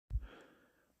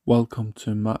Welcome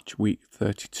to Match Week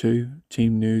 32,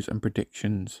 team news and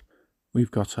predictions. We've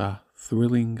got a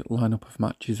thrilling lineup of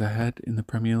matches ahead in the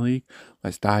Premier League.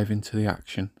 Let's dive into the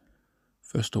action.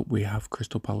 First up, we have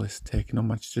Crystal Palace taking on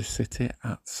Manchester City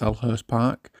at Selhurst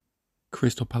Park.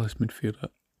 Crystal Palace midfielder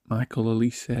Michael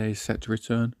Olise is set to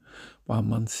return, while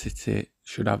Man City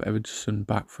should have Everton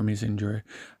back from his injury.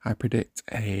 I predict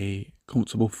a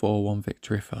comfortable 4-1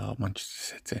 victory for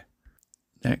Manchester City.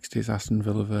 Next is Aston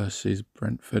Villa versus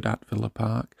Brentford at Villa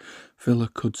Park. Villa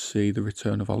could see the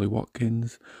return of Ollie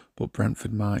Watkins, but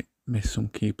Brentford might miss some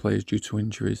key players due to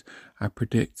injuries. I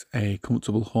predict a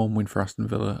comfortable home win for Aston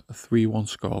Villa, a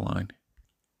 3-1 scoreline.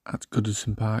 At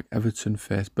Goodison Park, Everton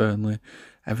face Burnley.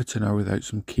 Everton are without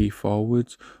some key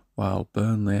forwards, while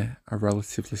Burnley are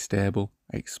relatively stable.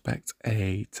 I expect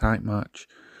a tight match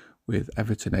with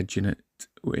Everton edging it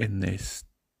in this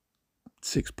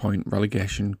 6-point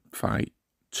relegation fight.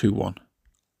 2-1.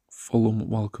 Fulham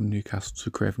welcome Newcastle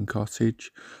to Craven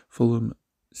Cottage. Fulham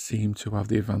seem to have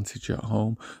the advantage at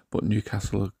home, but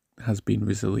Newcastle has been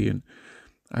resilient.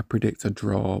 I predict a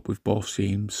draw with both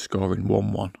teams scoring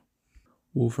 1-1.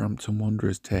 Wolverhampton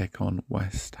Wanderers take on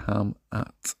West Ham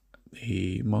at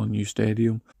the Molineux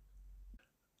Stadium.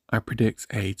 I predict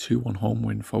a 2-1 home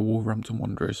win for Wolverhampton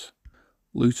Wanderers.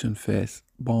 Luton face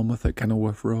Bournemouth at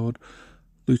Kenilworth Road.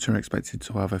 Luton are expected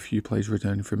to have a few players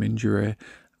returning from injury,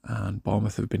 and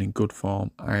Bournemouth have been in good form.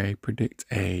 I predict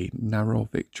a narrow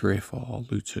victory for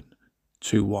Luton,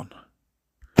 2-1.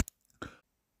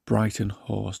 Brighton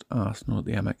host Arsenal at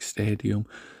the MX Stadium.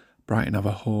 Brighton have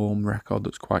a home record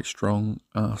that's quite strong.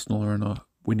 Arsenal are on a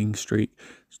winning streak.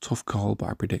 It's a tough call, but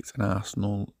I predict an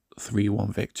Arsenal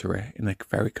 3-1 victory in a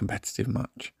very competitive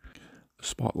match. The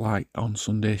spotlight on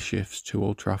Sunday shifts to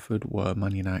Old Trafford, where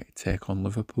Man United take on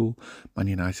Liverpool. Man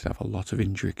United have a lot of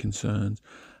injury concerns,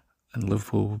 and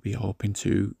Liverpool will be hoping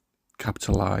to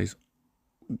capitalise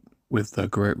with their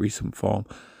great recent form.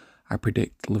 I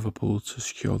predict Liverpool to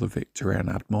secure the victory and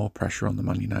add more pressure on the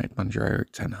Man United manager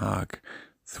Erik ten Hag,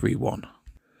 3-1.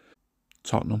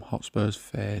 Tottenham Hotspurs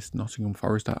face Nottingham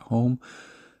Forest at home.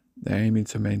 They're aiming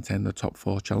to maintain the top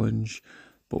 4 challenge,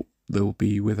 but they'll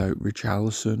be without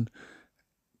Richarlison.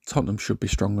 Tottenham should be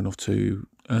strong enough to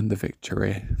earn the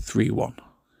victory, 3-1.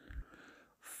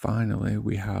 Finally,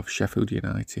 we have Sheffield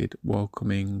United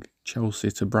welcoming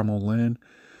Chelsea to Bramall Lane.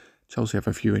 Chelsea have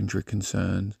a few injury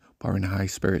concerns, but are in high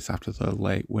spirits after their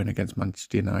late win against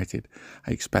Manchester United.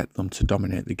 I expect them to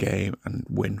dominate the game and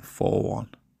win 4-1.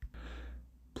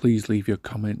 Please leave your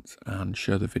comments and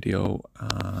share the video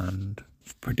and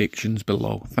predictions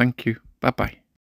below. Thank you. Bye-bye.